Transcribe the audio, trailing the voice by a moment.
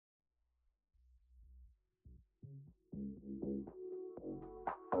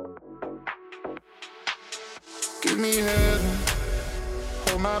Give me heaven,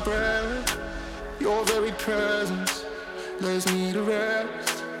 hold my breath. Your very presence lays me to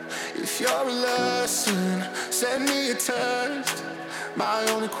rest. If you're a lesson, send me a test. My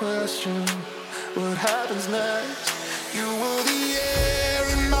only question, what happens next? You were the air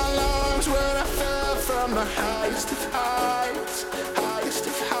in my lungs when I fell from the highest of heights, highest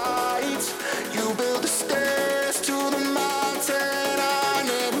of heights. You built the stairs to the mountain I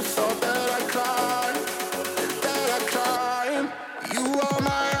never thought that I'd climb, that I'd climb. You are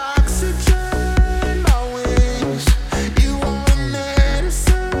my oxygen, my wings. You are the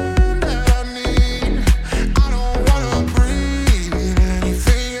medicine that I need. I don't wanna breathe in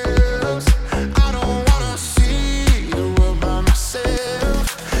anything else. I don't wanna see the world by myself.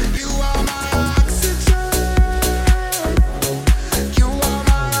 You are my oxygen. You are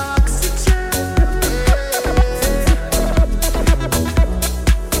my oxygen.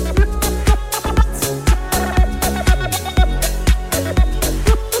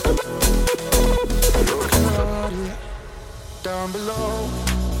 Broken hearted, down below.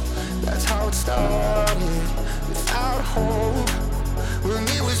 That's how it started. Without hope, when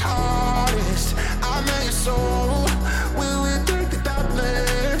it was hardest, I met your soul. Will we take the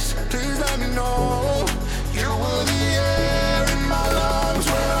darkness? Please let me know. You were the air in my lungs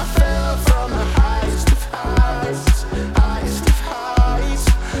when I fell from the highest of heights, highest of heights.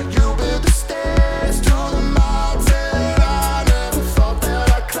 You built the stairs to the mountain I never thought that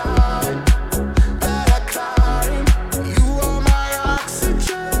I'd climb, that I'd climb. You are my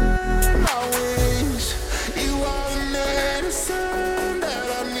oxygen, my wings. You are the medicine that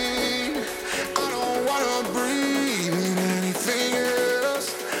I need. I don't wanna breathe in anything else.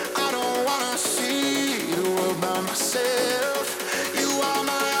 I don't wanna see the world by myself. You are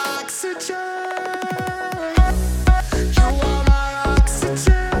my oxygen. You are my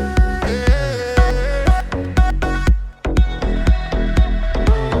oxygen.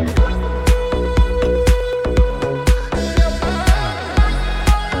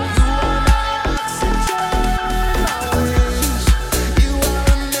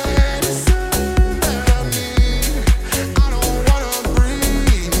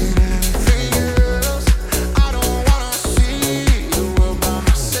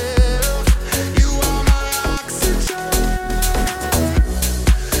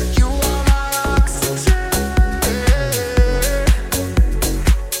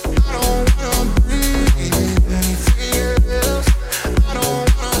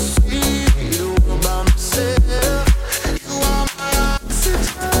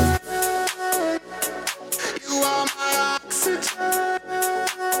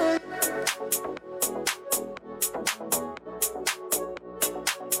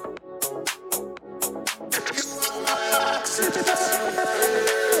 Oxygen.